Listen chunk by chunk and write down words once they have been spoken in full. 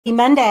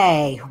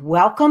Monday.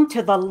 Welcome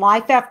to the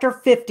Life After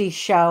 50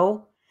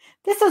 show.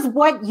 This is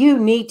what you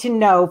need to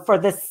know for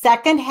the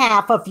second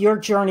half of your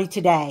journey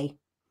today.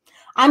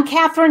 I'm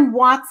Katherine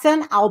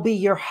Watson. I'll be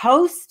your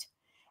host,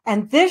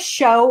 and this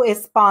show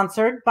is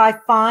sponsored by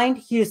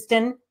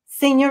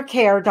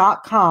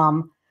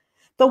FindHoustonSeniorCare.com,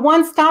 the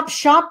one-stop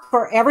shop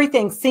for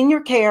everything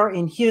senior care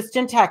in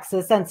Houston,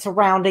 Texas, and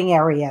surrounding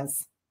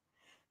areas.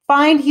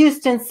 Find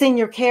Houston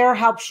Senior Care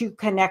helps you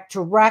connect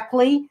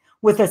directly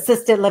with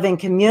assisted living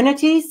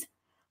communities,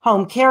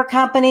 home care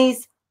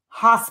companies,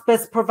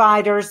 hospice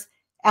providers,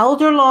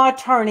 elder law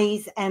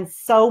attorneys, and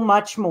so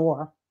much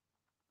more.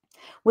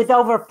 With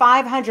over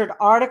 500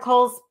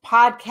 articles,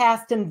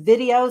 podcasts, and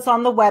videos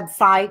on the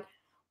website,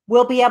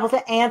 we'll be able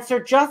to answer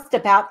just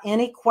about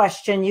any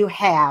question you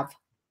have.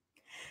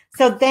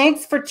 So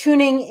thanks for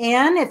tuning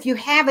in. If you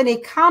have any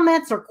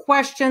comments or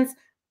questions,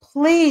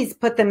 please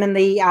put them in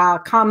the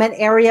comment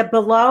area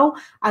below.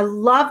 I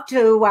love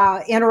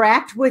to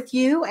interact with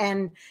you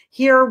and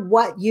hear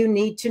what you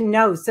need to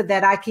know so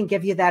that I can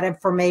give you that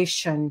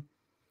information.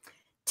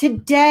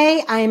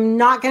 Today, I'm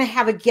not going to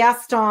have a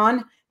guest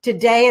on.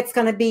 Today, it's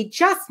going to be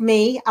just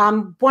me.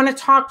 I want to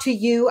talk to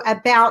you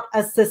about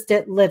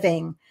assisted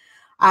living.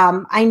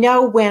 I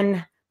know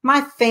when my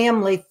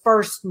family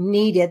first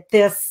needed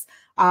this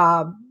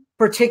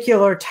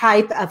particular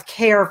type of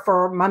care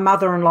for my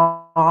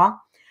mother-in-law,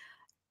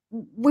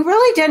 we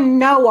really didn't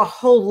know a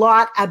whole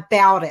lot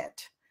about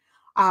it.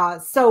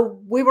 So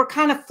we were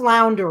kind of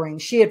floundering.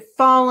 She had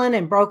fallen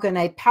and broken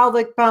a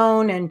pelvic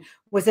bone and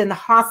was in the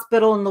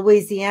hospital in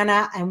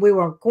Louisiana, and we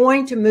were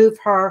going to move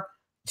her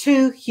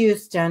to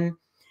Houston.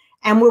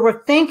 And we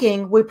were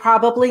thinking we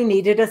probably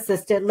needed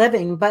assisted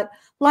living. But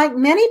like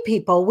many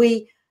people,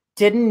 we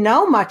didn't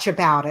know much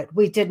about it.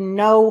 We didn't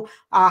know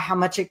how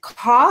much it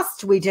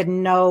cost. We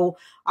didn't know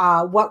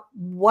what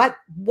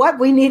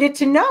we needed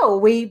to know.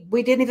 We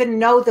didn't even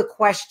know the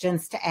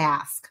questions to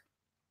ask.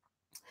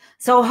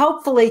 So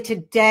hopefully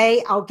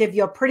today I'll give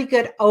you a pretty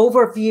good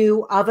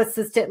overview of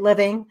assisted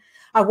living.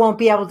 I won't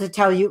be able to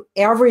tell you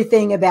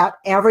everything about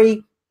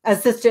every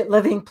assisted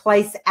living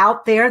place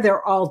out there.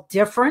 They're all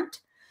different.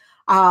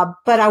 But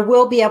I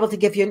will be able to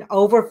give you an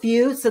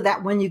overview so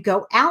that when you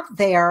go out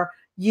there,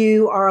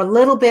 you are a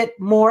little bit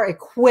more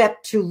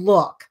equipped to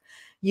look.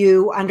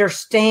 You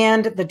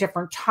understand the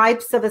different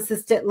types of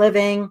assisted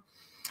living.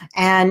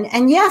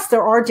 And yes,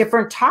 there are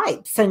different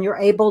types, and you're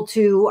able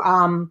to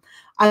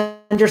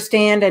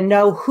understand and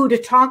know who to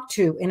talk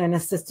to in an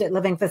assisted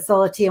living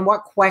facility and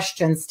what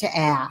questions to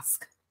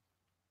ask.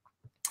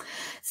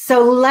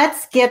 So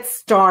let's get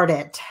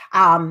started.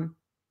 I'm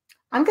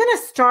going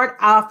to start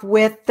off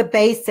with the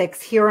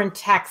basics here in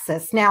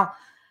Texas. Now,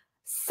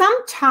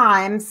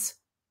 sometimes,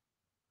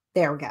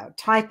 there we go,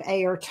 type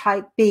A or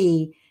type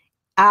B.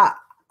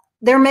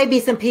 There may be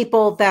some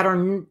people that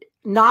are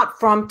not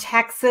from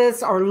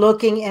Texas or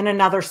looking in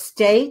another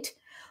state.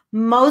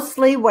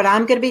 Mostly what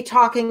I'm going to be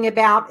talking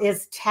about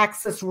is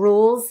Texas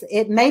rules.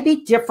 It may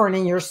be different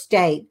in your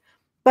state,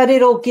 but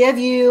it'll give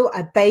you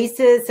a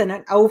basis and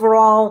an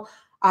overall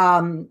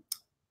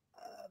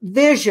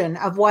vision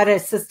of what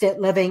assisted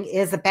living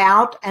is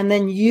about, and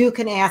then you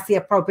can ask the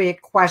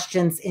appropriate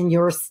questions in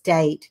your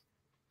state.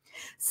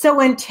 So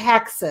in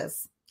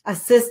Texas,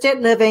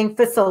 assisted living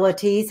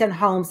facilities and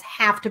homes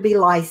have to be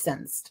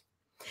licensed.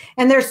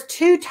 And there's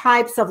two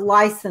types of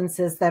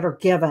licenses that are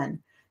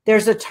given.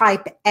 There's a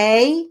type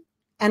A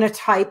and a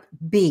type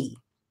B.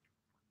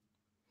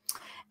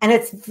 And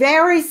it's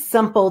very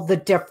simple, the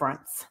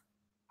difference.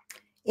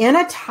 In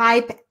a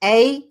type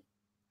A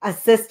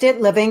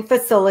assisted living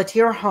facility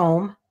or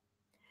home,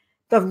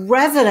 the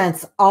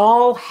residents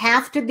all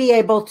have to be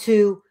able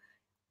to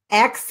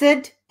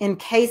exit in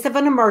case of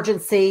an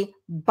emergency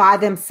by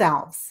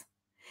themselves.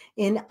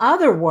 In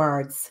other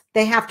words,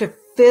 they have to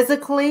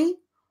physically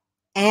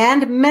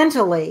and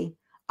mentally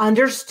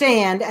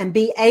understand and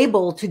be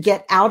able to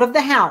get out of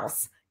the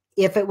house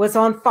if it was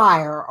on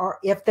fire, or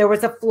if there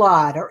was a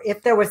flood, or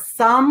if there was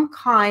some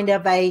kind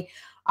of a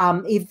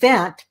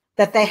event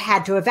that they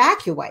had to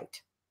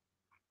evacuate.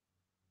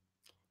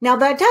 Now,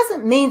 that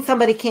doesn't mean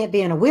somebody can't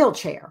be in a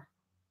wheelchair.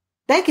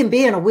 They can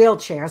be in a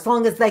wheelchair as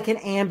long as they can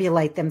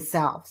ambulate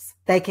themselves.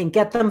 They can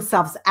get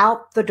themselves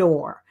out the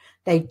door.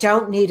 They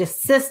don't need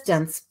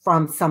assistance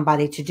from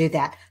somebody to do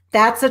that.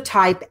 That's a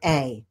type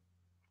A.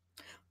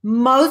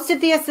 Most of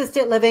the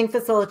assisted living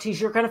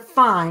facilities you're going to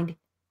find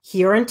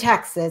here in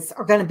Texas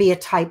are going to be a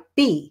type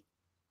B.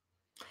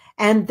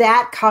 And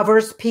that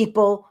covers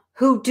people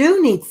who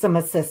do need some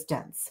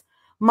assistance.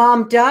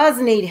 Mom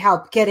does need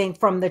help getting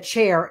from the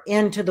chair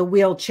into the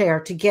wheelchair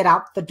to get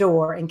out the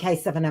door in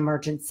case of an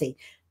emergency.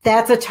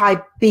 That's a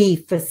type B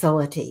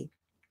facility.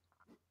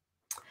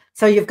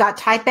 So you've got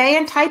type A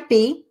and type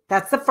B.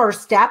 That's the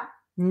first step.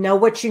 Know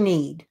what you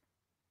need.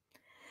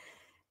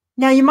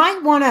 Now, you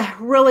might want to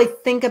really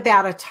think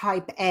about a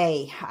type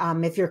A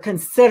if you're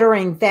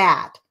considering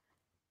that.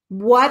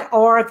 What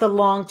are the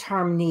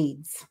long-term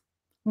needs?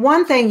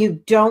 One thing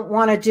you don't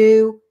want to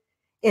do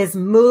is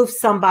move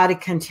somebody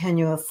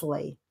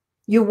continuously.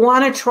 You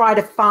want to try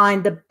to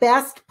find the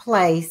best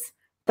place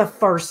the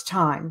first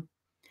time,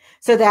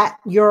 so that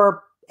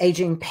your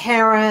aging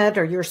parent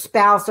or your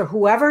spouse or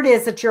whoever it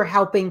is that you're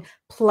helping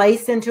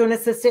place into an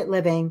assisted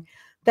living,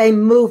 they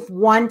move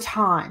one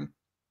time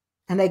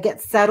and they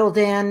get settled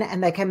in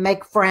and they can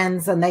make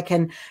friends and they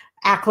can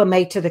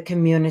acclimate to the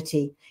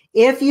community.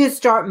 If you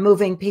start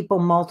moving people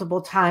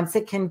multiple times,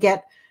 it can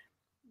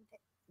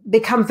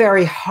become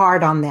very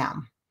hard on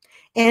them.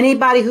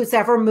 Anybody who's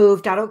ever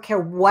moved, I don't care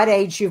what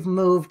age you've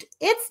moved,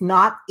 it's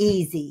not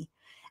easy.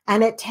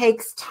 And it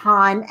takes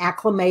time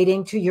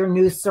acclimating to your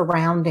new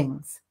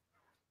surroundings.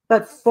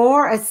 But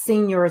for a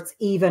senior, it's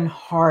even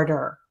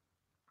harder.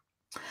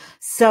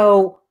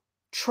 So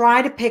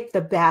try to pick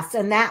the best.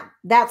 And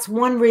that's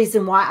one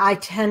reason why I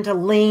tend to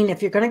lean,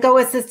 if you're going to go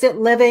assisted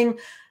living,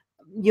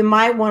 you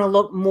might want to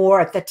look more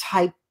at the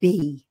type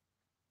B.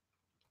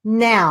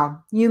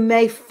 Now, you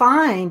may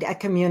find a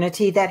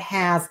community that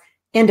has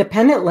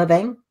independent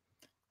living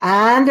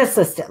and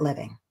assisted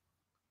living.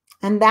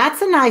 And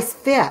that's a nice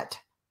fit,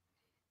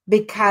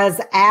 because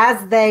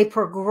as they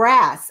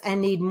progress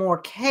and need more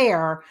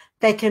care,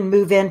 they can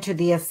move into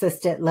the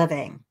assisted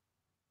living.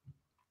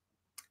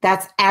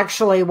 That's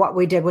actually what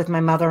we did with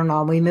my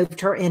mother-in-law. We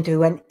moved her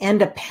into an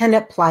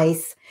independent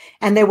place,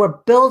 and they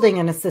were building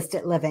an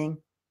assisted living.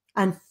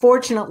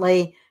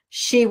 Unfortunately,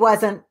 she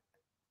wasn't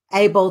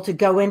able to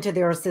go into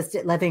their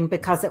assisted living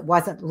because it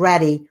wasn't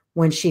ready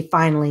when she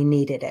finally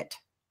needed it.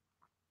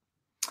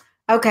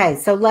 Okay,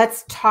 so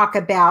let's talk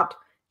about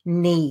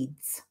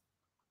needs.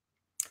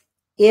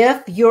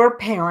 If your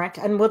parent,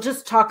 and we'll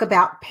just talk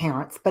about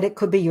parents, but it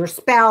could be your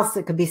spouse,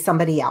 it could be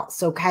somebody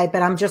else, okay?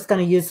 But I'm just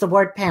going to use the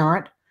word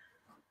parent.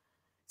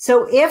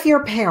 So if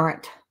your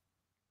parent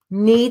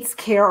needs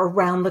care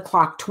around the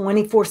clock,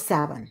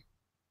 24/7,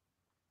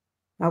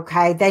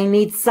 okay, they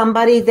need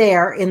somebody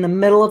there in the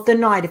middle of the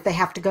night if they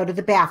have to go to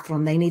the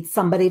bathroom, they need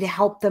somebody to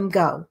help them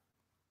go,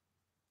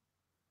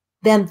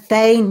 then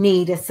they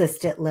need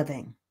assisted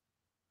living.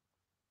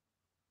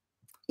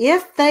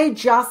 If they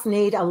just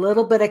need a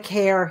little bit of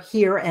care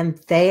here and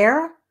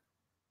there,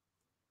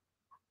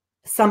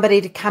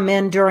 somebody to come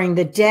in during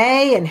the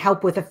day and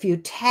help with a few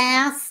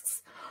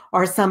tasks,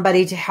 or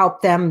somebody to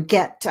help them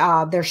get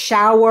their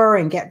shower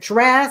and get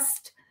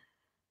dressed,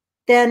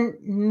 then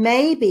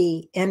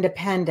maybe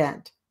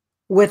independent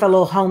with a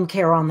little home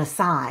care on the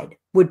side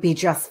would be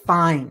just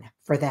fine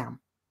for them.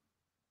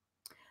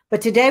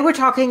 But today we're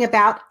talking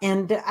about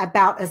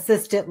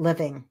assisted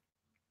living.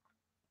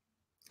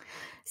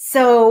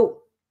 So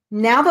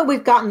now that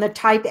we've gotten the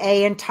type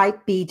A and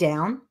type B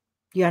down,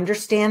 you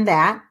understand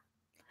that.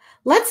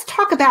 Let's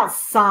talk about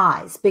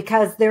size,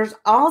 because there's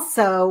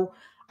also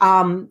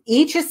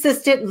each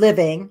assisted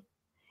living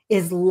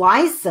is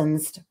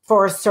licensed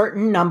for a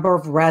certain number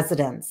of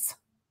residents.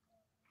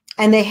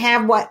 And they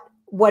have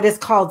what is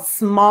called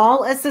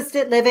small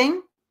assisted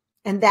living,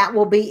 and that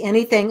will be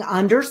anything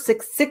under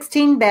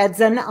 16 beds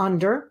and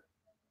under.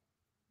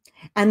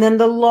 And then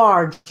the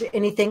large,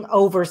 anything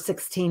over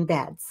 16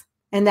 beds.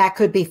 And that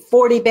could be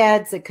 40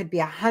 beds, it could be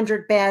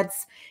 100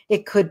 beds,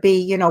 it could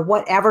be,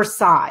 whatever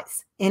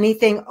size.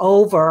 Anything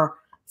over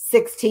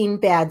 16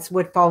 beds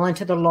would fall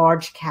into the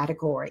large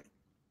category.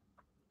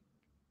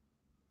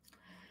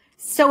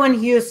 So in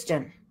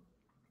Houston,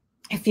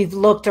 if you've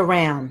looked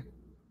around,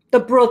 the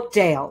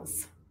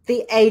Brookdales,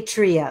 the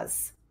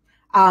Atrias,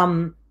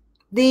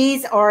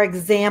 these are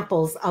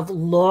examples of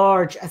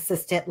large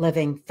assisted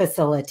living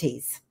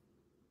facilities.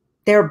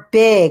 They're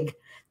big.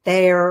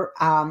 They're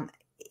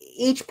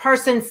each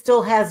person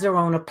still has their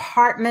own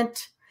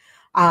apartment.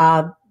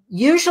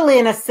 Usually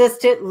in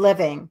assisted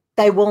living,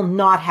 they will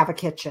not have a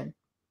kitchen.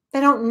 They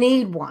don't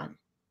need one.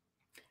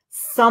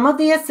 Some of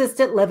the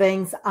assisted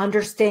livings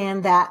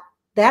understand that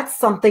that's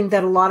something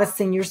that a lot of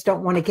seniors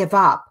don't want to give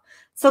up.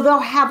 So they'll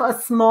have a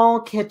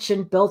small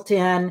kitchen built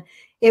in.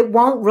 It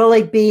won't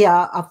really be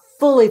a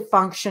fully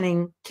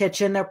functioning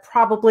kitchen. There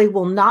probably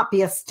will not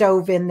be a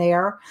stove in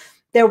there.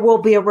 There will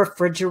be a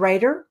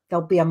refrigerator.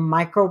 There'll be a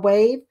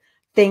microwave,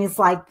 things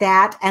like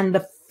that, and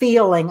the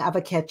feeling of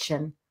a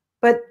kitchen.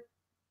 But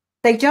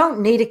they don't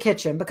need a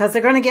kitchen because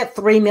they're going to get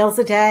 3 meals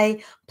a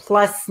day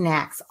plus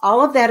snacks. All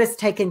of that is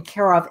taken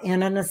care of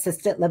in an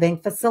assisted living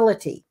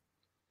facility.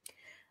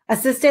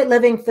 Assisted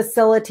living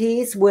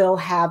facilities will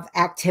have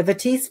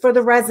activities for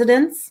the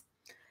residents.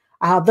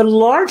 The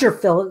larger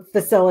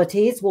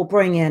facilities will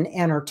bring in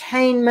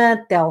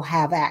entertainment. They'll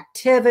have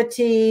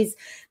activities.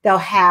 They'll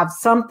have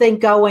something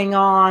going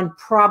on,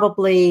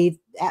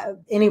 probably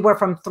anywhere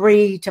from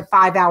 3 to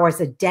 5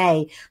 hours a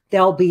day.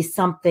 There'll be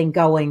something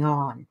going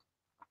on.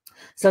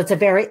 So it's a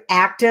very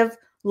active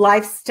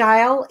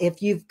lifestyle.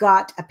 If you've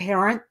got a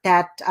parent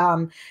that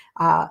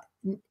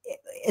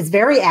is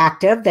very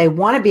active, they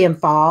want to be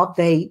involved,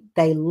 they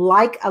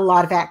like a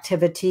lot of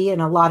activity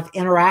and a lot of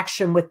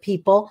interaction with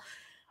people,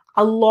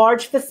 a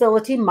large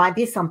facility might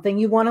be something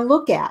you want to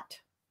look at.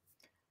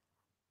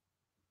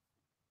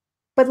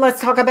 But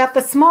let's talk about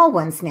the small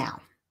ones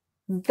now.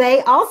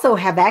 They also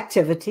have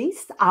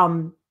activities.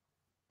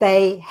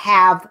 They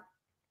have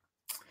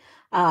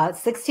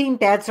 16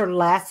 beds or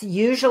less.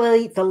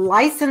 Usually the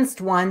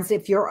licensed ones,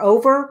 if you're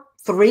over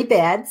 3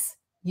 beds,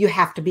 you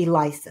have to be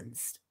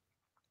licensed.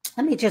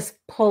 Let me just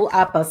pull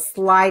up a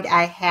slide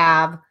I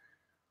have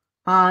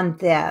on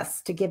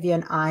this to give you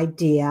an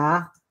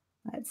idea.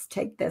 Let's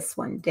take this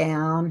one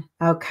down.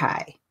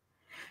 Okay.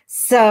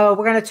 So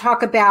we're going to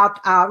talk about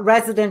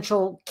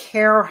residential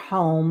care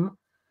home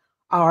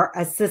or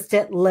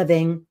assisted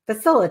living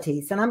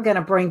facilities. And I'm going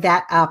to bring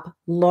that up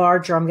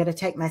larger. I'm going to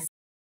take my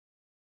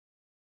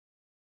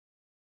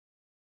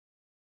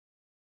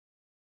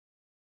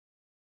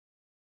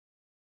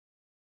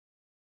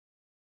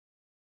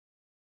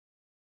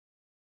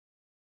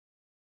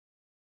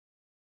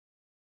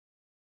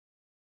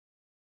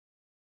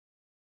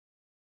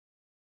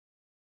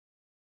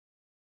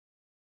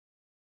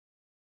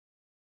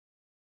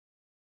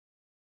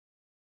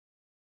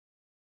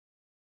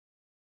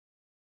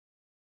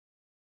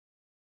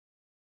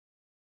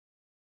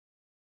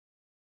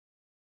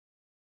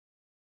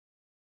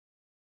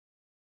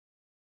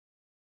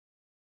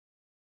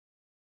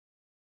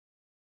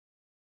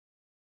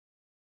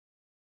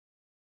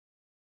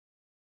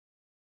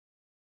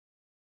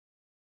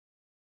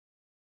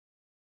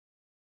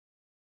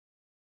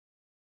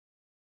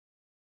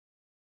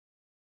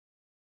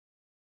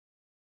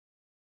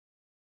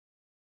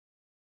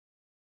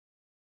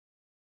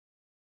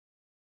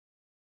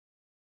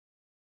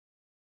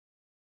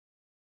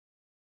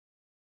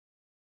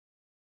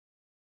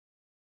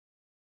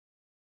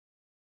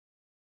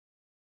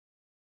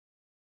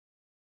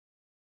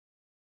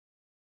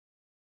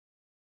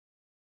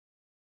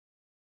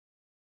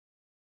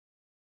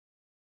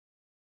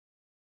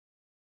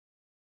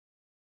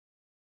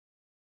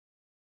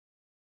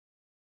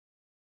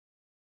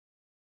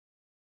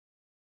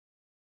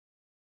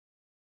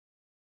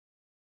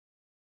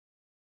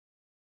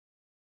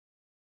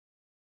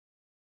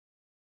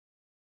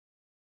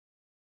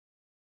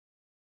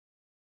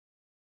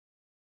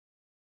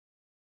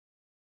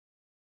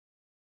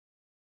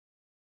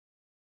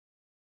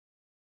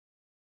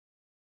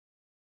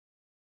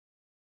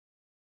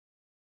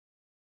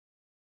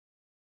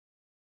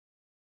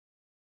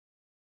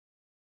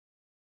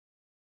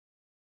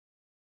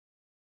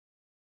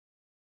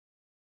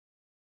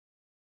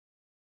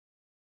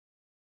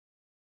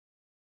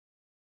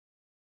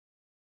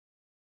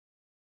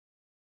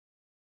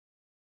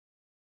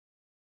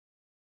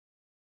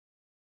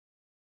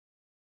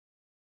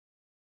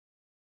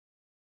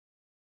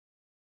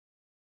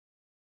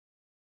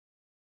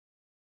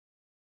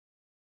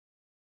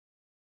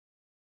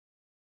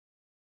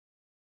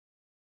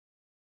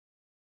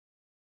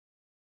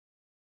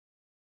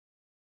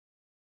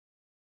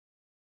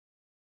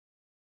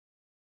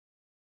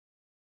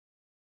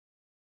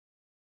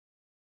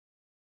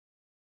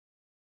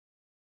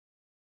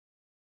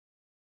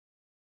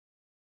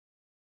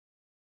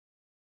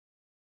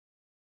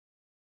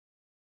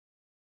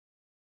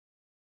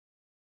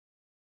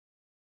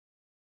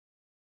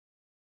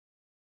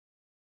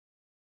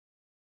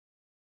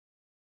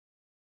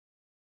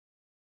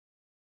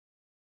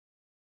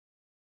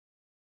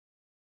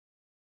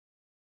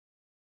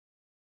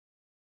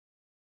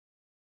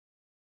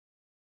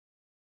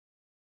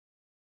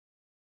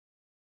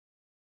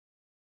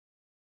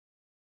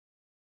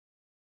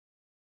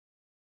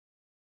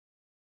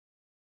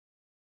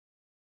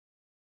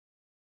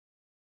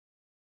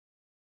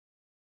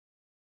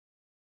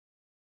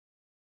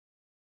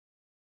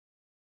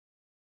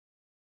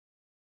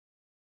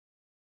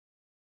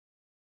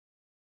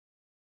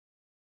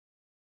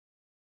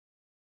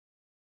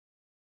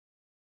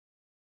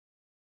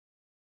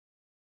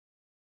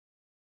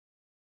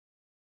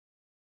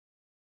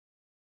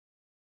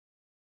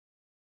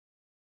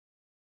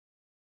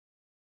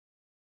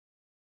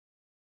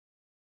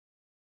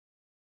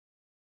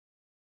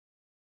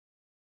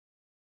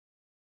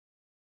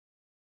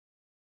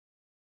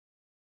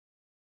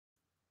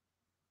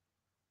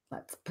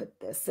let's put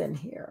this in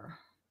here.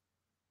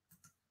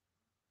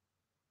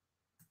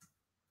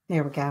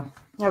 There we go.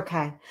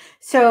 Okay.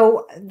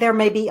 So there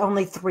may be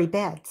only 3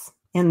 beds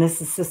in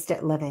this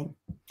assisted living,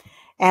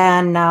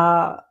 and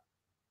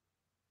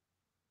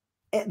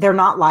they're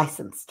not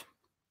licensed.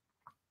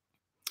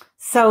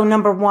 So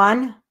number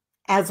one,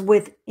 as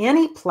with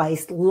any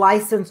place,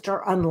 licensed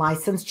or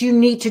unlicensed, you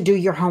need to do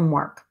your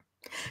homework.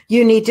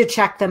 You need to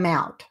check them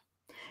out.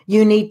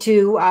 You need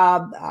to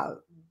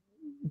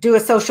do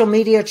a social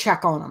media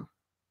check on them,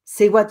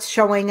 see what's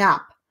showing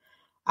up.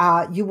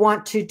 You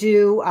want to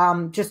do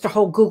just a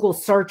whole Google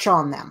search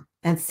on them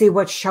and see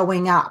what's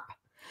showing up.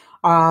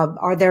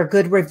 Are there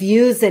good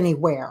reviews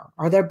anywhere?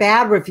 Are there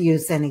bad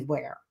reviews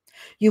anywhere?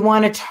 You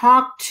want to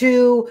talk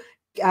to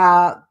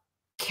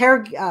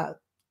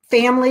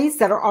families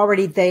that are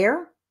already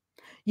there.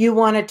 You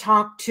want to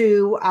talk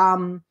to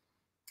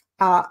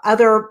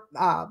other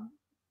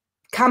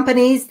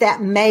companies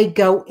that may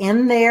go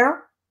in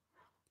there.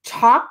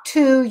 Talk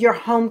to your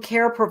home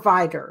care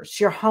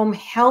providers, your home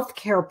health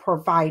care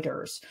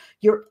providers,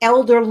 your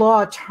elder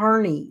law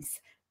attorneys.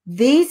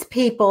 These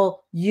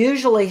people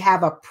usually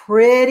have a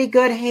pretty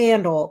good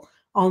handle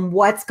on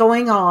what's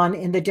going on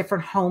in the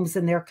different homes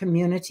in their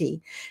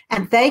community,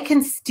 and they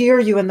can steer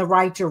you in the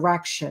right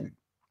direction.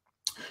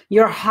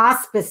 Your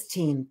hospice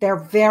team, they're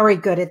very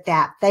good at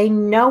that. They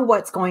know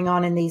what's going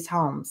on in these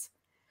homes.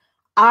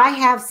 I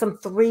have some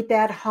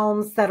 3-bed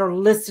homes that are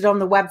listed on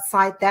the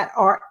website that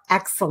are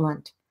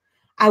excellent.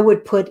 I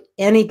would put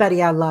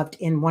anybody I loved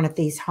in one of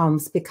these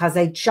homes because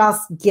they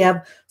just give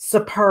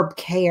superb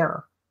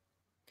care.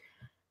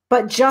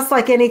 But just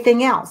like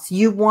anything else,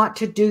 you want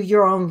to do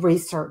your own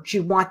research.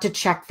 You want to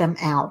check them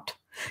out.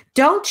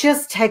 Don't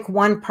just take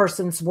one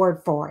person's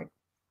word for it,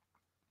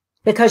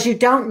 because you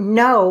don't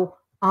know,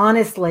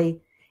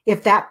 honestly,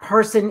 if that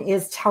person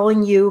is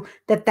telling you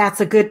that that's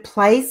a good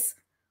place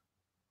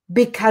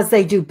because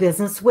they do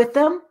business with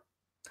them,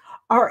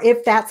 or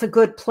if that's a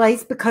good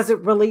place because it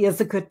really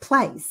is a good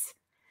place.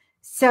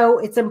 So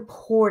it's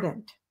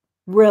important,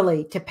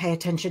 really, to pay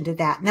attention to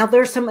that. Now,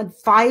 there's some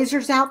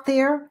advisors out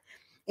there.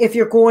 If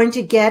you're going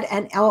to get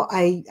an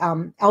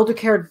elder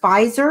care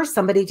advisor,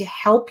 somebody to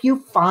help you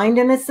find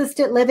an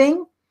assisted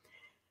living,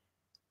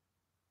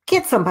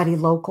 get somebody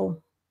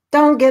local.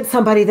 Don't get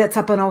somebody that's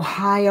up in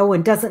Ohio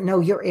and doesn't know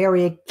your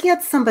area.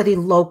 Get somebody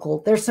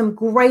local. There's some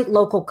great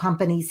local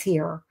companies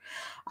here.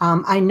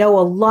 I know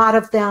a lot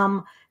of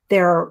them.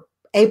 They're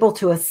able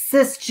to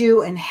assist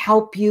you and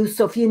help you.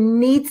 So if you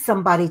need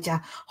somebody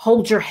to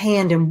hold your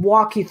hand and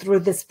walk you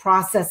through this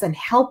process and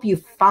help you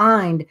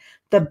find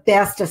the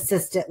best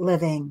assisted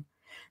living,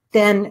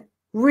 then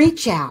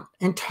reach out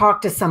and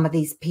talk to some of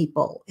these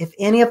people. If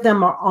any of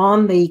them are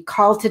on the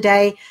call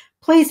today,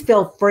 please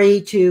feel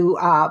free to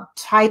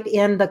type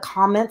in the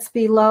comments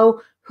below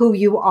who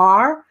you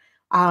are,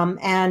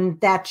 and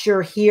that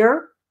you're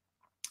here,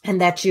 and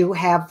that you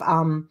have,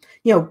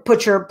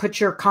 put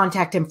your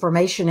contact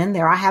information in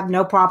there. I have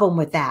no problem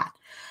with that.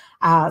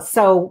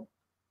 So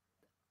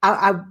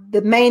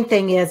the main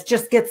thing is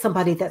just get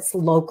somebody that's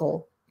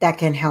local that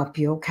can help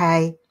you.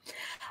 Okay.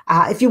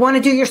 If you want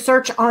to do your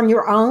search on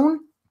your own,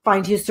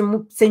 Find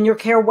Houston Senior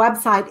Care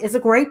website is a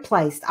great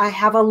place. I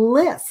have a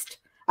list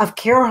of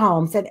care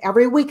homes, and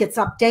every week it's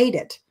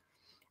updated.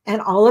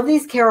 And all of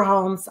these care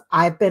homes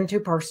I've been to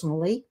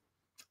personally.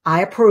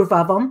 I approve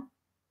of them.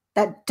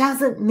 That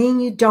doesn't mean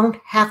you don't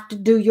have to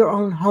do your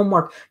own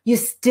homework. You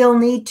still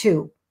need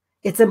to.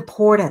 It's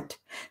important.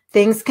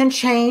 Things can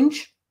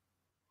change,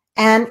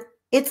 and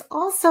it's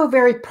also a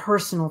very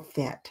personal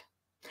fit.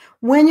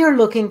 When you're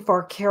looking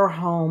for a care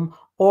home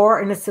or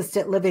an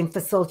assisted living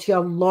facility, a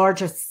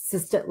large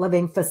assisted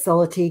living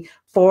facility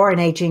for an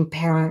aging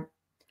parent,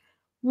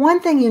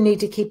 one thing you need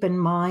to keep in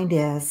mind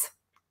is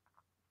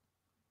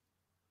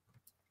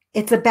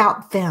it's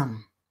about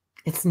them.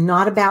 It's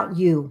not about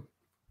you.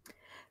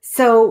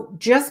 So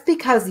just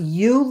because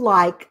you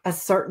like a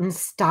certain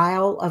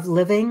style of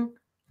living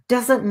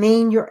doesn't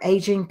mean your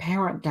aging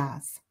parent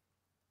does.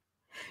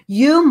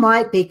 You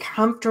might be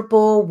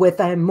comfortable with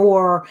a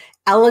more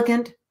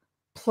elegant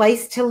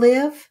place to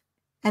live,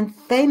 and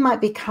they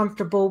might be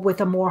comfortable with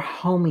a more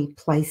homey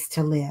place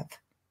to live.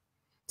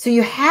 So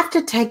you have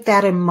to take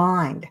that in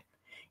mind.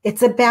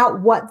 It's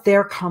about what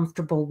they're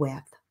comfortable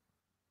with.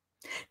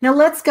 Now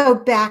let's go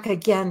back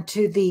again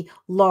to the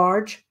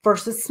large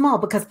versus small,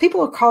 because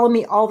people are calling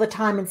me all the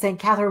time and saying,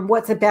 Catherine,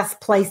 what's the best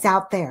place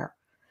out there?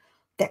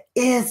 There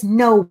is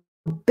no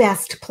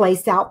best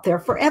place out there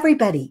for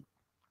everybody.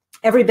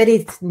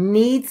 Everybody's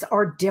needs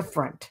are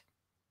different.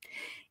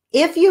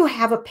 If you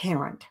have a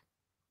parent,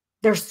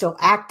 they're still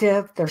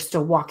active, they're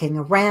still walking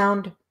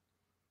around,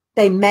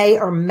 they may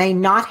or may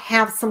not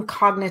have some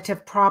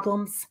cognitive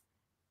problems,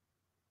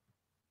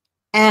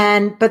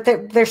 but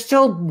they're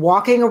still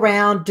walking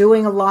around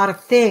doing a lot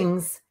of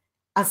things,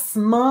 a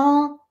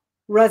small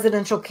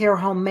residential care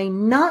home may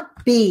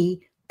not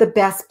be the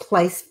best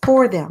place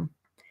for them.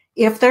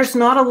 If there's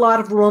not a lot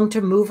of room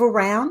to move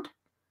around,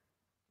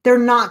 they're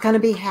not going to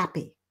be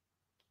happy.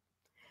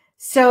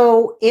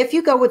 So if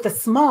you go with the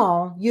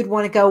small, you'd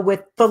want to go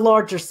with the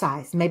larger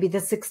size, maybe the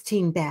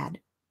 16-bed.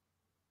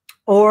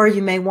 Or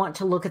you may want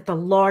to look at the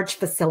large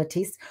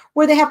facilities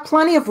where they have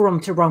plenty of room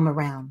to roam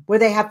around, where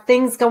they have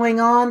things going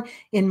on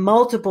in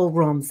multiple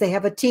rooms. They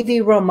have a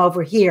TV room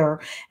over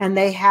here, and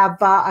they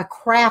have a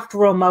craft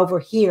room over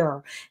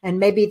here, and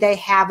maybe they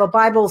have a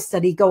Bible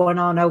study going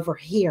on over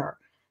here.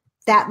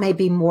 That may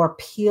be more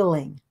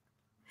appealing.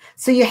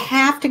 So you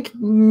have to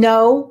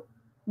know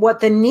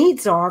what the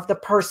needs are of the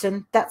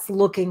person that's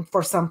looking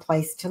for some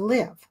place to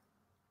live.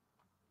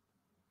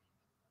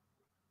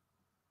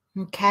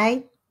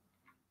 Okay?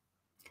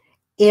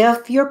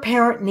 If your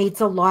parent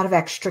needs a lot of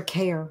extra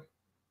care,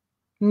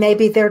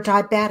 maybe they're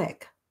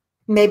diabetic,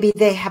 maybe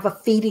they have a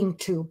feeding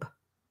tube.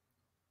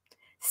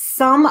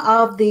 Some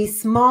of these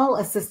small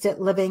assisted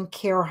living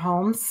care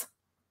homes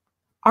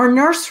are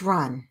nurse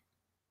run,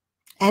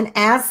 and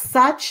as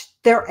such,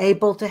 they're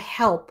able to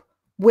help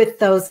with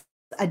those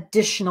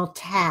additional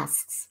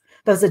tasks,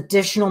 those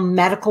additional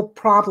medical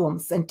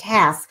problems and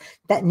tasks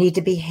that need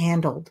to be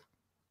handled.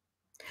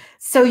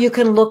 So you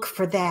can look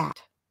for that.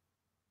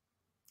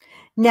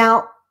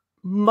 Now,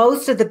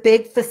 most of the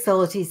big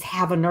facilities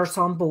have a nurse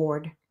on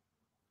board.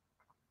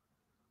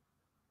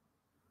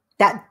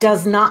 That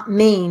does not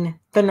mean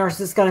the nurse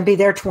is going to be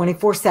there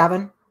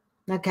 24/7.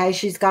 Okay,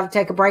 she's got to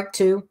take a break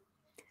too.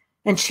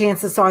 And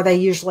chances are they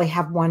usually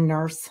have one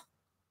nurse.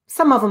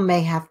 Some of them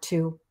may have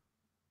two.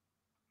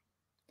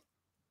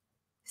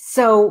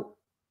 So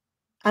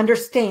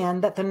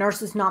understand that the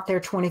nurse is not there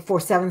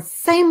 24/7.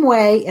 Same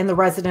way in the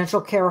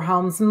residential care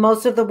homes.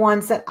 Most of the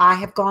ones that I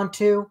have gone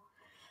to,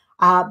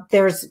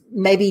 there's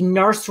maybe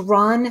nurse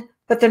run,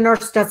 but the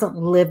nurse doesn't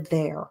live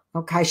there.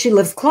 Okay. She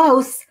lives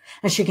close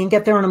and she can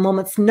get there on a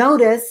moment's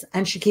notice,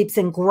 and she keeps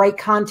in great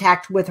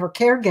contact with her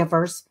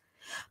caregivers.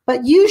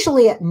 But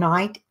usually at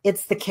night,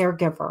 it's the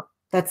caregiver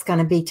that's going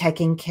to be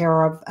taking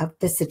care of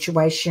the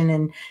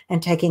situation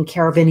and taking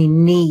care of any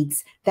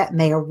needs that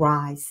may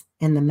arise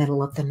in the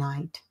middle of the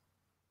night.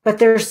 But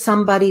there's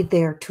somebody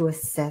there to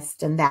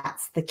assist, and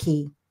that's the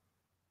key.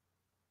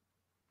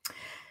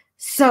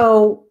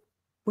 So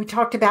we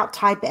talked about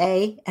type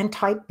A and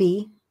type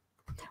B.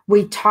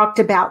 We talked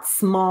about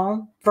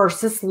small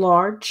versus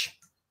large.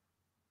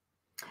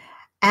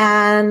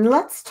 And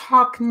let's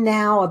talk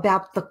now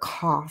about the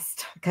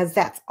cost, because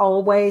that's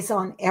always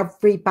on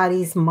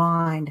everybody's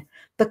mind,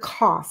 the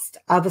cost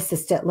of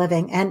assisted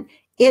living. And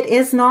it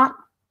is not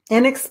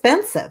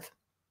inexpensive.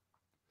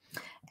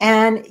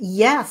 And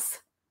yes,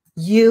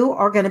 you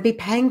are going to be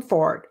paying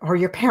for it, or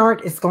your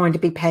parent is going to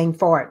be paying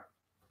for it.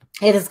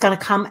 It is going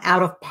to come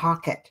out of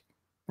pocket.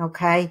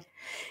 Okay.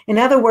 In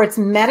other words,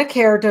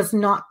 Medicare does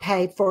not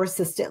pay for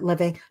assisted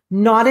living,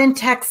 not in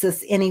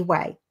Texas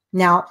anyway.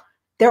 Now,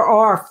 there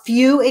are a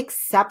few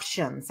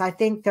exceptions. I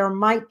think there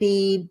might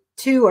be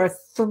 2 or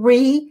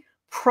 3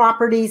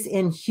 properties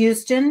in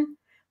Houston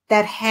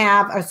that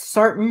have a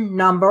certain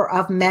number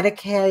of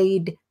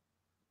Medicaid,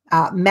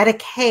 not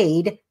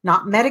Medicare,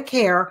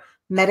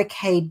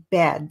 Medicaid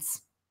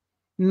beds.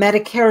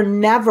 Medicare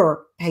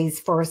never pays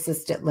for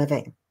assisted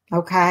living,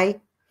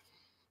 okay?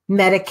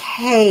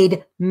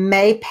 Medicaid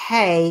may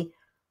pay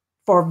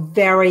for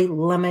very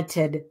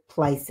limited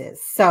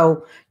places.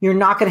 So you're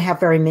not going to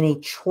have very many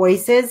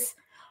choices.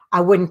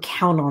 I wouldn't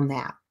count on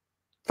that.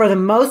 For the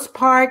most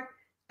part,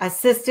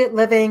 assisted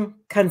living,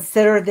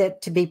 consider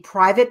it to be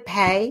private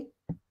pay.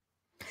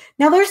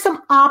 Now, there's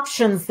some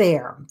options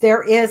there.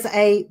 There is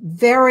a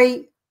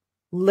very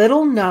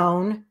little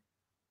known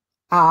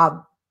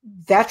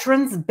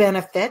veterans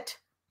benefit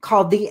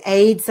called the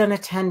AIDS and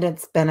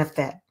Attendance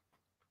Benefit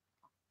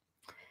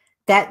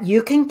that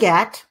you can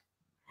get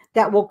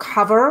that will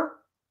cover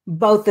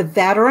both the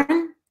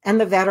veteran and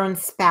the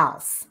veteran's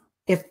spouse,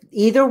 if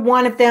either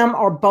one of them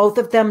or both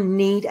of them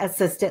need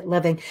assisted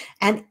living.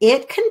 And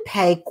it can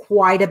pay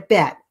quite a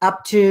bit,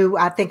 up to,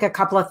 I think, a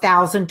couple of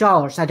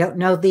 $1,000s. I don't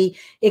know the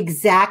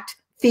exact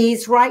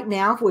fees right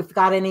now. If we've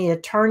got any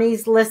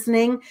attorneys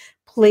listening,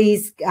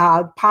 please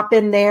pop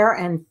in there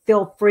and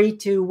feel free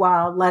to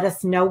let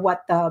us know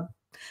what the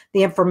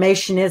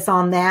information is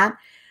on that.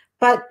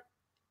 But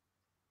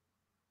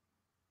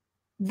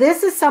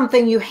this is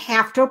something you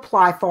have to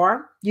apply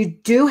for. You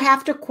do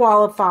have to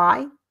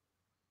qualify.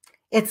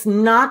 It's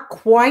not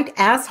quite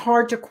as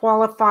hard to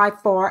qualify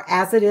for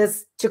as it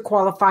is to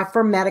qualify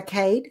for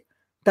Medicaid.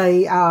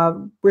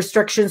 The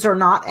restrictions are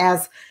not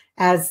as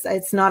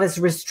it's not as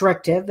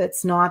restrictive.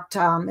 It's not,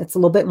 it's a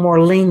little bit more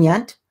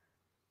lenient,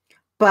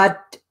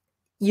 but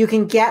you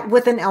can get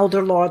with an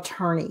elder law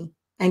attorney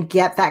and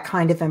get that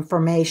kind of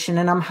information.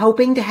 And I'm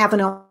hoping to have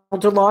an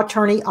elder law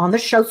attorney on the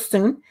show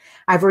soon.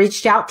 I've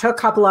reached out to a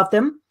couple of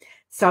them,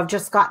 so I've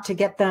just got to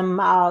get them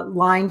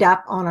lined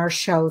up on our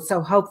show.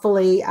 So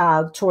hopefully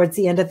towards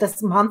the end of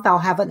this month, I'll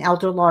have an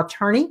elder law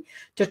attorney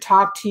to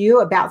talk to you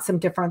about some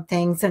different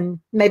things, and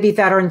maybe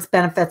veterans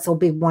benefits will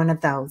be one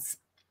of those.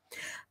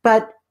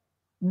 But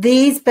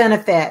these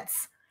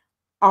benefits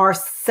are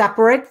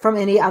separate from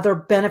any other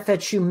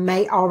benefits you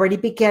may already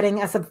be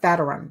getting as a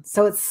veteran.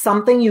 So it's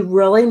something you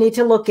really need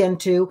to look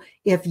into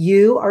if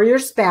you or your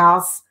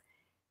spouse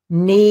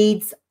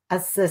needs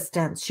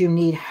assistance. You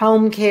need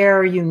home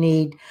care, you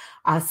need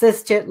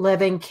assisted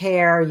living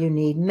care, you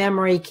need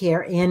memory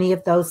care, any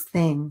of those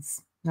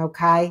things,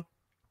 okay?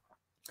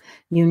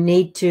 You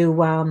need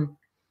to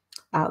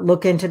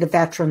look into the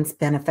veterans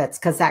benefits,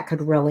 because that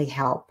could really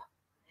help.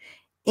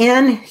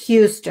 In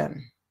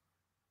Houston,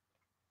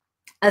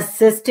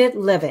 assisted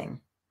living,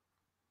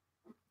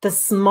 the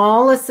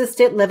small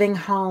assisted living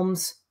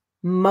homes,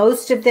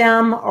 most of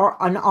them are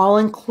an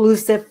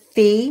all-inclusive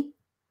fee.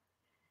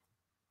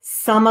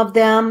 Some of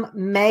them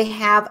may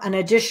have an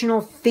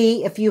additional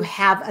fee if you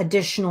have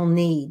additional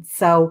needs.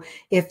 So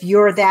if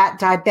you're that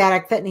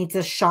diabetic that needs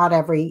a shot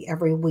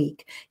every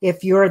week,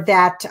 if you're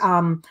that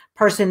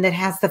person that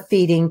has the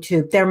feeding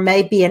tube, there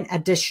may be an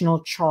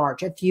additional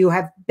charge. If you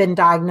have been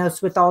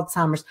diagnosed with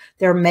Alzheimer's,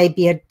 there may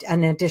be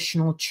an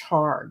additional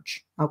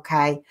charge,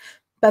 okay?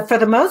 But for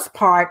the most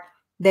part,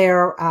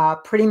 they're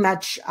pretty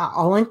much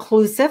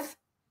all-inclusive.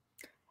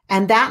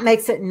 And that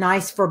makes it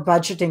nice for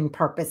budgeting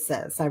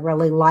purposes. I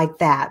really like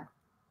that.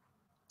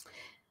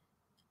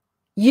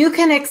 You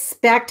can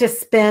expect to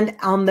spend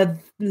on the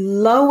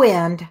low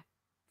end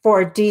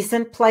for a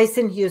decent place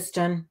in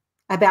Houston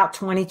about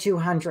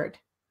 $2,200.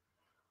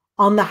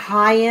 On the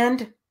high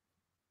end,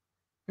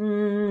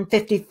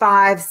 $5,500,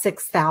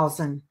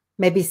 $6,000,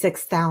 maybe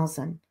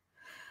 $6,000.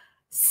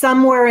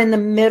 Somewhere in the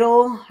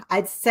middle.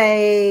 I'd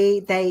say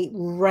they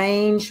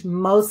range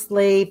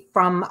mostly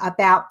from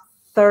about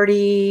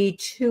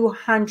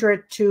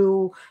 3,200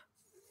 to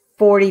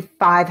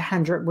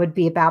 4,500 would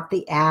be about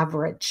the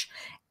average.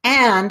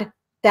 And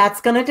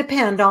that's going to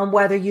depend on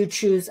whether you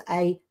choose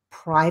a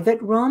private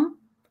room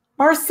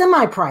or a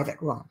semi-private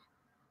room.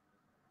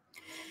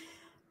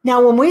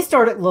 Now, when we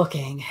started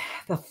looking,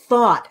 the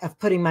thought of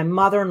putting my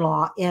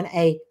mother-in-law in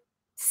a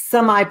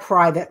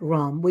semi-private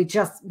room, we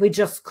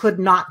just could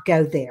not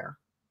go there.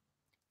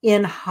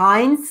 In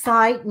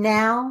hindsight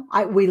now,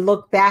 we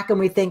look back and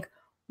we think,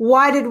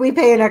 why did we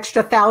pay an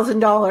extra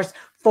 $1,000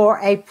 for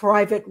a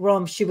private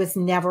room? She was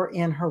never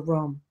in her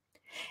room.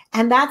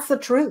 And that's the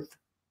truth.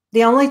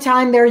 The only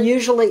time they're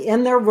usually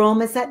in their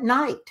room is at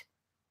night.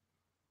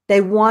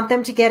 They want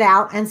them to get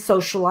out and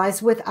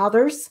socialize with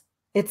others.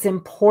 It's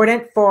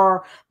important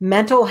for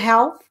mental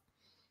health.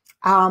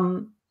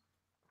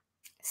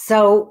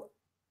 So,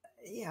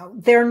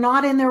 they're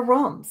not in their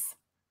rooms.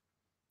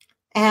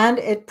 And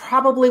it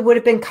probably would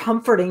have been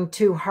comforting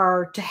to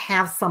her to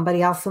have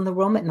somebody else in the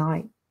room at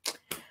night.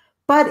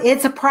 But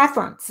it's a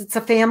preference. It's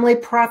a family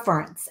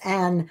preference.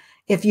 And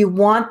if you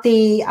want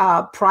the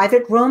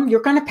private room,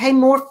 you're going to pay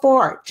more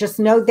for it. Just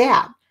know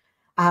that.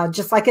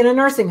 Just like in a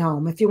nursing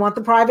home, if you want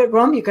the private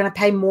room, you're going to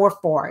pay more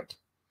for it.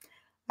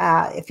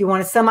 If you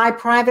want a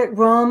semi-private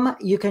room,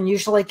 you can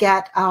usually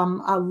get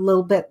a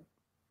little bit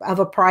of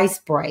a price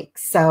break.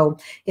 So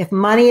if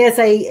money is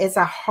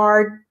a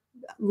hard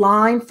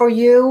line for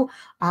you,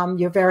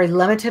 you're very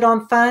limited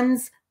on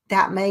funds,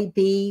 that may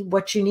be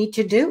what you need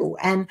to do.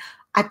 And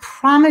I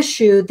promise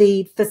you,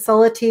 the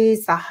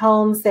facilities, the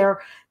homes, they're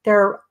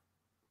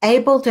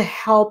able to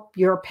help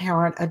your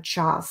parent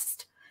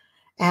adjust.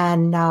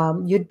 And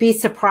you'd be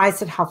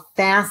surprised at how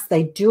fast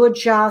they do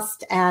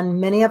adjust.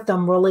 And many of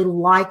them really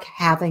like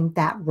having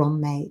that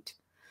roommate.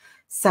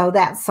 So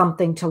that's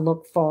something to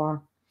look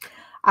for.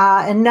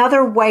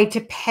 Another way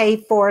to pay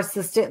for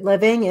assisted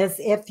living is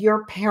if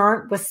your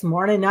parent was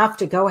smart enough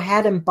to go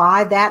ahead and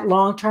buy that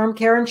long-term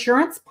care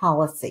insurance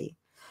policy.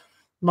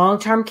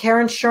 Long-term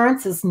care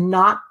insurance is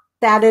not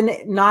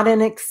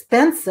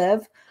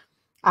inexpensive.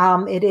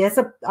 It is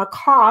a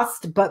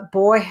cost, but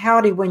boy,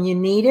 howdy, when you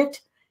need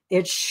it,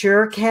 it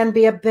sure can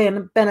be a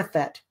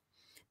benefit,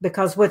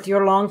 because with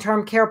your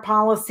long-term care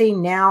policy,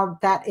 now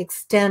that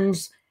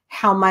extends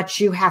how much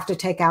you have to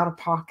take out of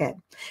pocket.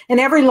 And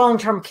every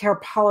long-term care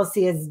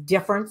policy is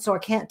different, so I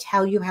can't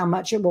tell you how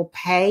much it will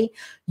pay.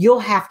 You'll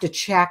have to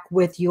check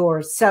with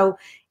yours. So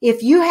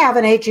if you have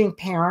an aging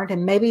parent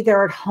and maybe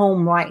they're at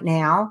home right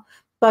now,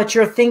 but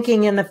you're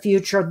thinking in the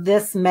future,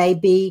 this may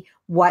be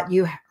what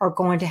you are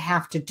going to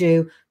have to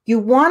do, you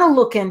want to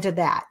look into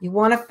that. You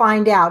want to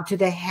find out, do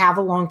they have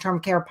a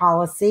long-term care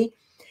policy?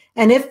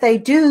 And if they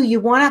do,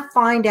 you want to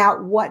find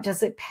out, what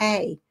does it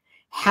pay?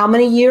 How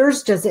many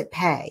years does it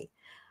pay?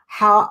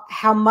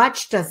 How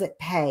much does it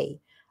pay?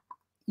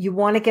 You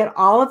want to get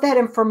all of that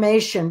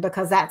information,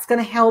 because that's going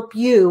to help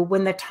you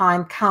when the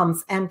time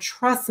comes. And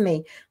trust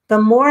me,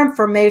 the more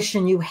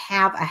information you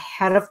have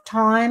ahead of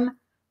time,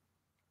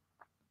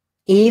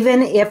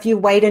 even if you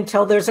wait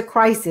until there's a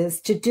crisis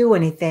to do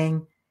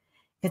anything,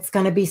 it's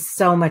going to be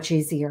so much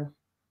easier.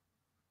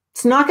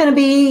 It's not going to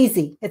be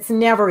easy. It's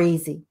never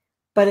easy,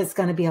 but it's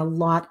going to be a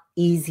lot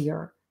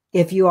easier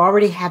if you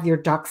already have your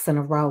ducks in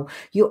a row.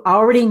 You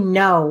already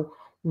know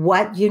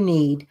what you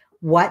need,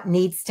 what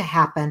needs to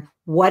happen,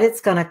 what it's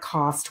going to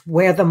cost,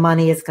 where the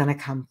money is going to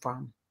come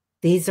from.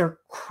 These are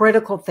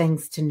critical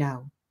things to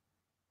know.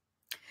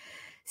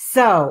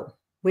 So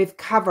we've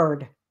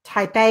covered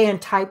type A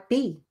and type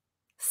B,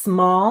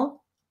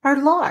 small or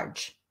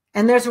large.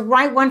 And there's a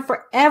right one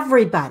for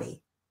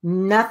everybody.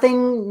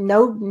 Nothing,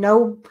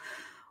 no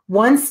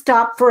one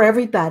stop for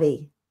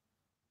everybody.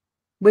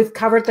 We've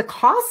covered the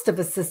cost of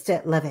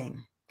assisted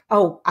living.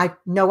 Oh, I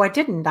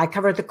didn't. I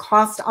covered the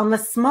cost on the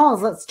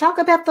smalls. Let's talk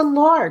about the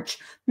large.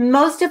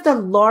 Most of the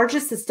large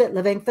assisted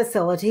living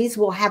facilities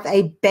will have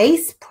a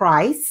base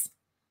price,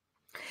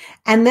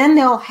 and then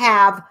they'll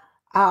have,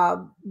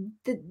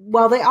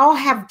 they all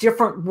have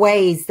different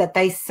ways that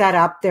they set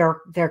up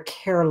their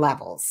care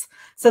levels.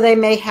 So they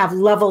may have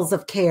levels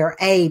of care,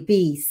 A,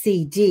 B,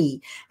 C,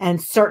 D,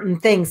 and certain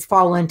things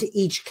fall into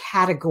each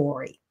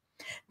category.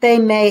 They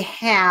may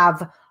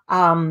have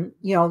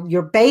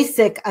your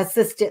basic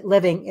assisted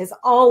living is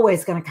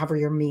always going to cover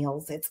your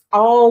meals. It's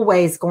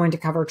always going to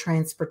cover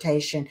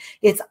transportation.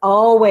 It's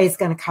always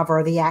going to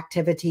cover the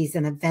activities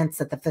and events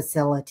at the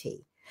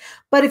facility.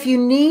 But if you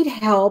need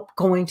help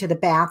going to the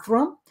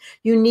bathroom,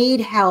 you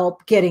need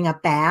help getting a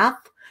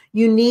bath,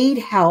 you need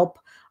help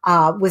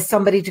with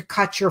somebody to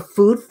cut your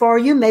food for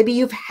you. Maybe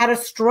you've had a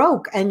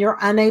stroke and you're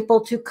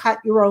unable to cut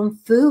your own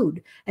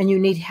food and you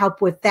need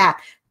help with that.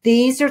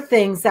 These are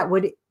things that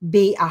would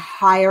be a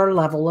higher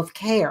level of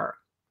care,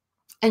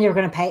 and you're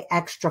going to pay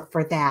extra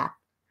for that.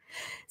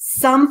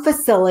 Some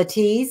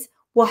facilities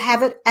will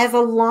have it as a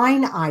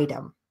line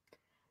item.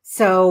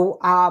 So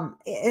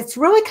it's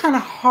really kind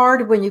of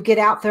hard when you get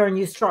out there and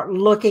you start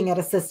looking at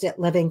assisted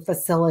living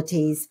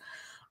facilities.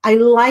 I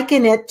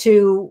liken it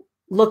to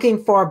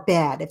looking for a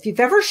bed, if you've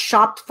ever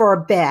shopped for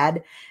a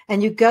bed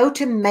and you go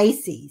to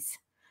Macy's,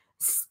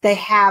 they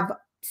have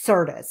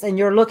Sertas and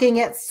you're looking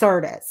at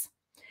Sertas.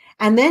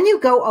 And then you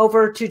go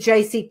over to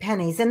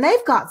JCPenney's and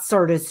they've got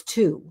Sertas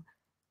too,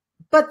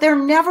 but they're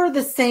never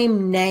the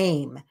same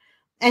name.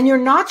 And you're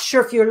not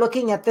sure if you're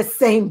looking at the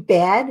same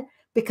bed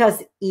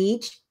because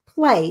each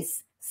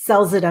place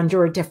sells it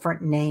under a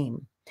different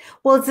name.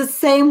 Well, it's the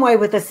same way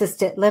with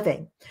assisted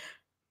living.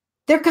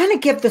 They're going to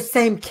give the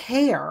same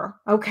care,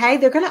 okay?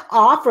 They're going to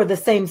offer the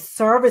same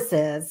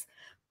services,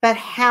 but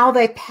how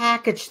they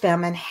package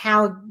them and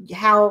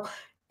how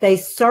they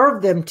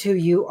serve them to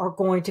you are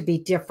going to be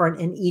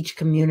different in each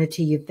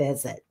community you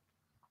visit.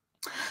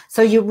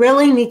 So you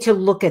really need to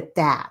look at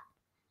that.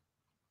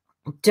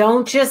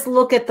 Don't just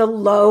look at the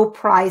low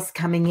price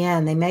coming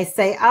in. They may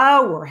say,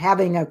 oh, we're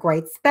having a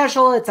great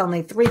special. It's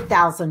only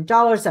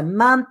 $3,000 a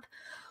month.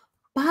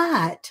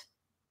 But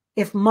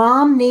if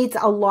mom needs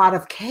a lot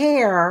of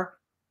care,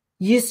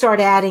 you start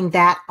adding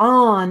that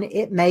on,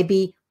 it may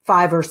be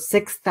 $5,000 or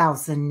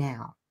 $6,000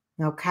 now.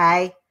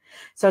 Okay.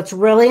 So it's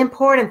really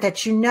important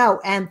that you know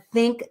and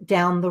think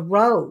down the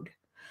road.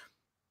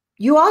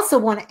 You also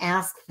want to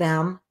ask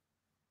them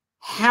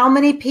how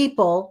many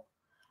people,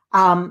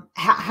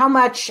 how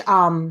much,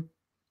 you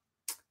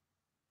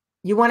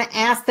want to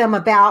ask them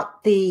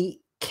about the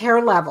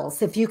care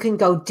levels. If you can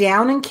go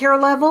down in care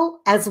level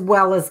as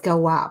well as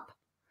go up.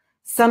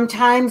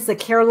 Sometimes the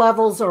care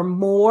levels are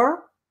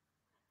more.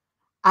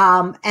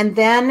 And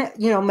then,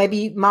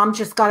 maybe mom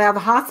just got out of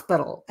the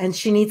hospital and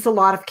she needs a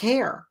lot of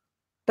care.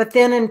 But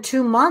then in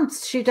 2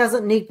 months, she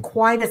doesn't need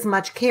quite as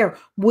much care.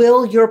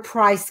 Will your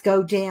price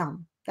go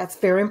down? That's a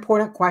very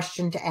important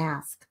question to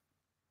ask.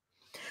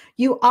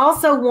 You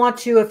also want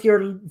to, if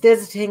you're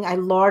visiting a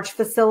large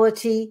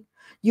facility,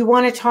 you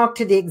want to talk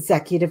to the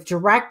executive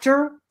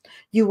director.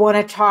 You want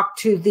to talk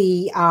to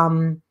the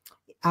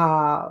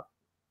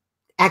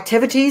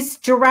activities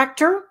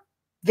director.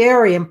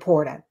 Very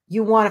important.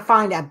 You want to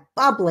find a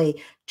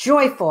bubbly,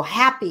 joyful,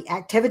 happy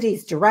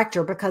activities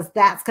director because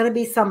that's going to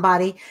be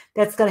somebody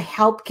that's going to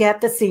help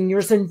get the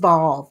seniors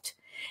involved.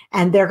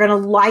 And they're going to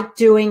like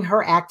doing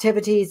her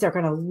activities. They're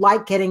going to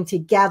like getting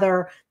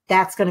together.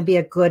 That's going to be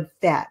a good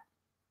fit.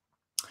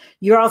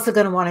 You're also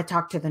going to want to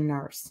talk to the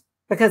nurse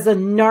because the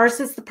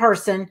nurse is the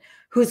person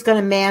who's going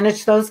to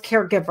manage those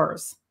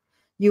caregivers.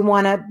 You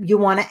want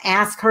to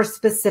ask her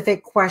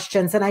specific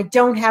questions. And I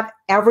don't have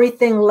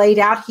everything laid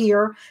out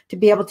here to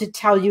be able to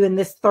tell you in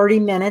this 30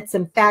 minutes.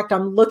 In fact,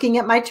 I'm looking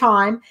at my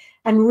time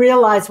and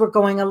realize we're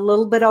going a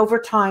little bit over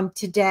time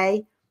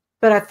today,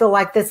 but I feel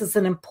like this is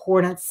an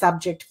important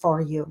subject for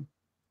you.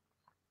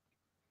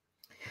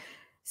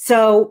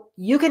 So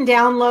you can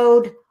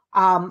download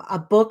a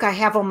book I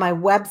have on my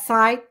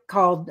website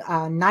called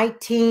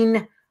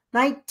 19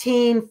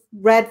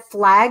 Red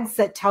Flags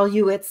That Tell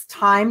You It's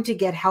Time to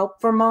Get Help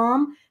for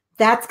Mom.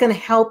 That's going to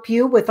help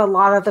you with a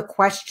lot of the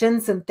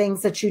questions and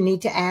things that you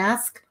need to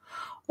ask.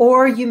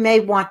 Or you may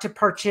want to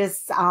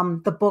purchase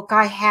the book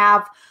I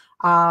have.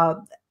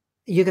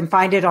 You can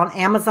find it on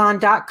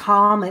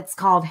Amazon.com. It's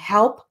called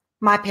Help,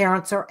 My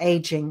Parents Are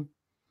Aging.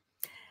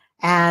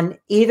 And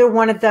either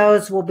one of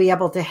those will be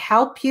able to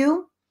help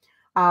you.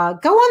 Go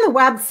on the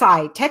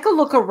website, take a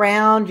look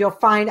around. You'll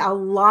find a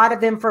lot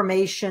of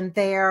information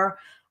there.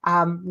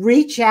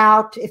 Reach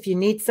out if you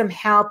need some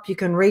help. You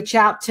can reach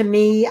out to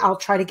me. I'll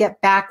try to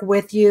get back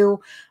with you.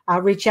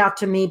 Reach out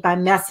to me by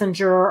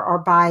messenger or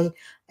by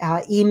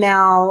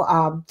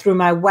email through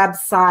my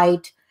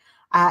website.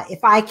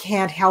 If I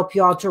can't help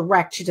you, I'll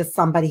direct you to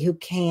somebody who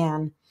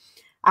can.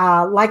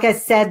 Like I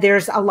said,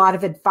 there's a lot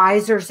of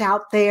advisors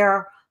out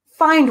there.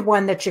 Find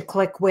one that you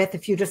click with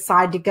if you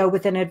decide to go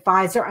with an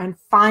advisor, and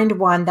find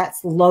one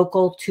that's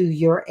local to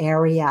your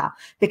area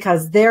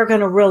because they're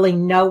going to really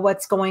know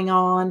what's going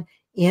on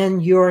in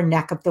your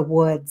neck of the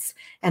woods,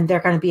 and they're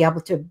going to be able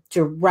to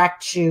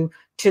direct you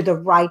to the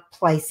right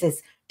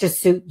places to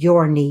suit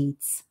your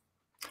needs.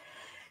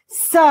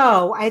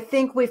 So I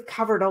think we've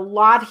covered a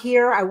lot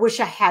here. I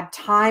wish I had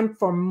time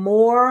for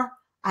more.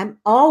 I'm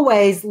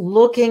always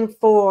looking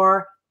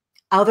for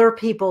other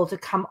people to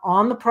come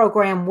on the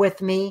program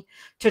with me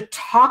to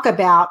talk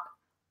about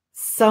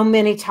so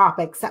many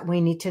topics that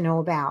we need to know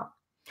about.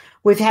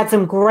 We've had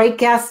some great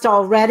guests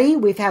already.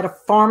 We've had a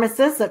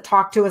pharmacist that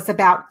talked to us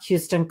about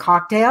Houston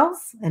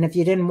cocktails. And if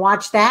you didn't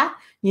watch that,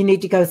 you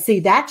need to go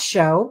see that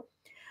show.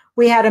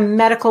 We had a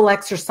medical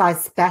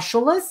exercise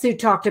specialist who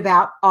talked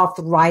about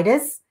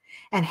arthritis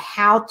and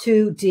how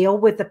to deal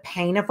with the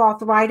pain of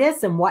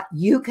arthritis and what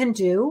you can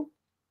do.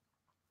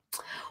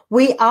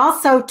 We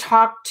also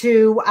talked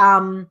to,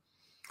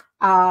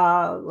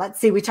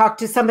 we talked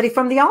to somebody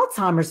from the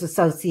Alzheimer's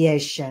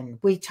Association.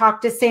 We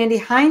talked to Sandy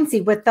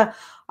Heinze with the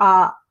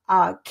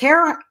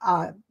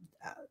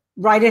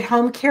Right at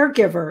Home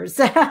Caregivers.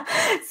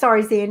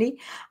 Sorry, Sandy.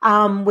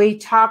 We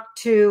talked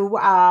to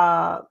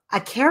a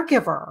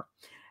caregiver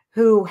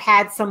who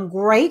had some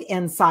great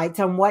insights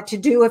on what to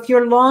do if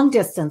you're long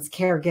distance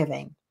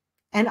caregiving.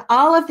 And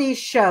all of these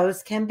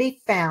shows can be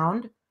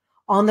found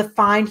on the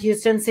Find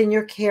Houston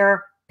Senior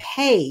Care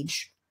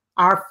page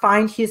our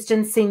Find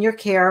Houston Senior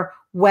Care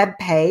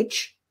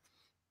webpage.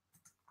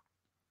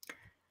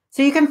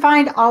 So you can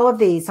find all of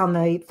these on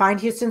the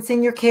Find Houston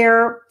Senior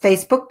Care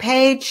Facebook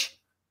page.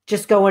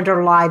 Just go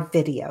under live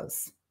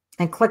videos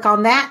and click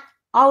on that.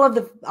 All of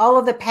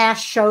the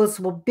past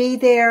shows will be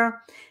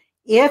there.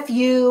 If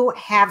you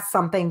have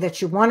something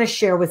that you want to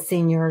share with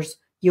seniors,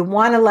 you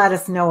want to let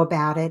us know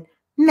about it,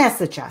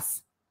 message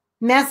us.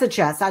 Message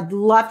us. I'd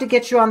love to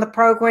get you on the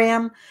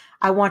program.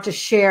 I want to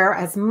share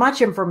as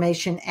much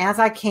information as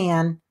I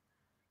can.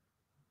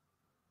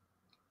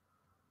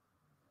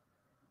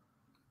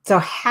 So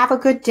have a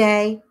good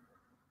day.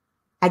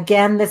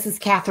 Again, this is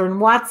Catherine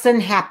Watson.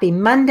 Happy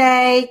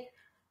Monday.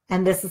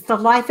 And this is the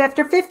Life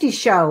After 50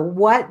 show,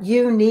 what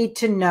you need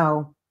to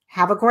know.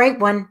 Have a great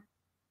one.